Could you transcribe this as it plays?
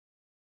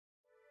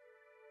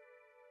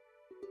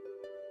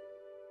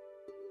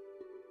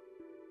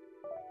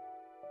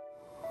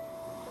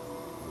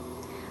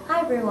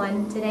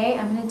everyone, today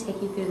I'm going to take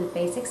you through the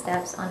basic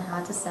steps on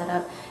how to set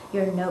up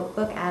your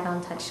notebook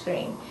add-on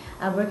touchscreen.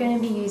 We're going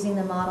to be using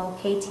the model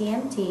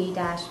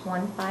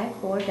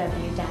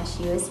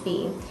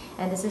KTMT-154W-USB,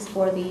 and this is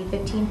for the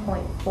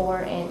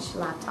 15.4-inch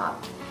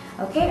laptop.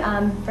 Okay,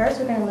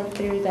 first we're going to look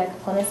through the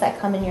components that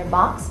come in your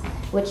box,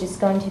 which is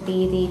going to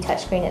be the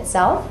touchscreen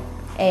itself,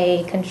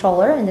 a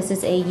controller, and this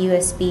is a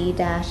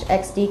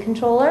USB-XD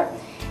controller,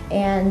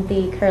 and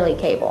the curly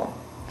cable.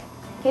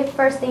 Okay,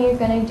 first thing you're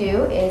going to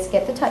do is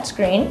get the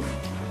touchscreen,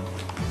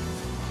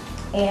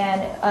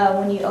 and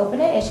when you open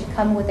it, it should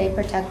come with a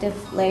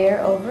protective layer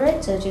over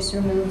it to just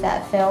remove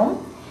that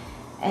film.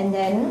 And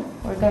then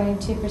we're going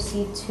to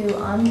proceed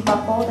to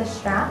unbuckle the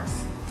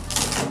straps.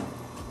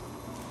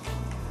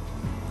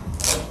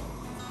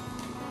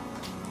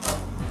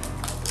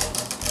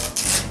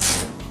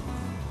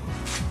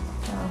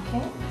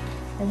 Okay,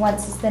 and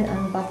once it's been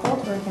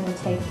unbuckled, we're going to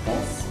take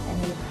this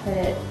and then put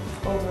it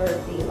over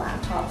the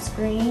laptop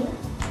screen.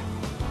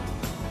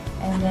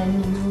 And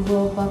then you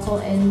will buckle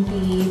in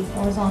the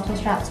horizontal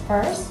straps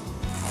first,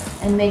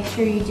 and make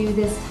sure you do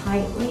this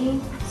tightly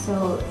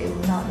so it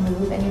will not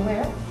move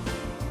anywhere.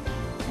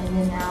 And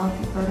then now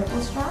the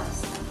vertical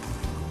straps.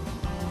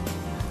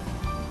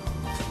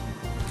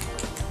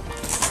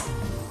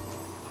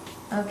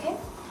 Okay,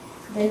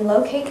 then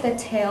locate the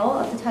tail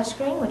of the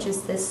touchscreen, which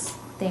is this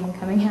thing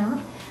coming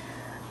out.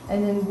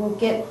 And then we'll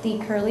get the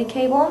curly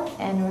cable,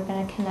 and we're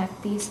going to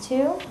connect these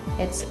two.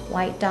 It's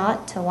white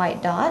dot to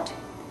white dot.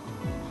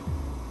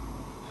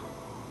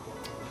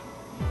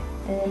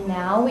 And then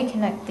now we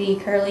connect the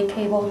curly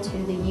cable to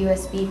the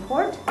USB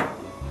port.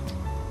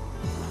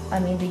 The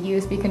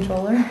USB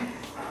controller.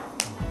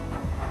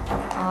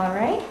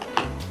 Alright,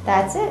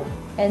 that's it.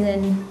 And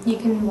then you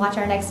can watch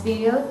our next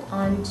video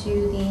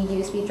onto the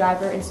USB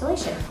driver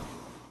installation.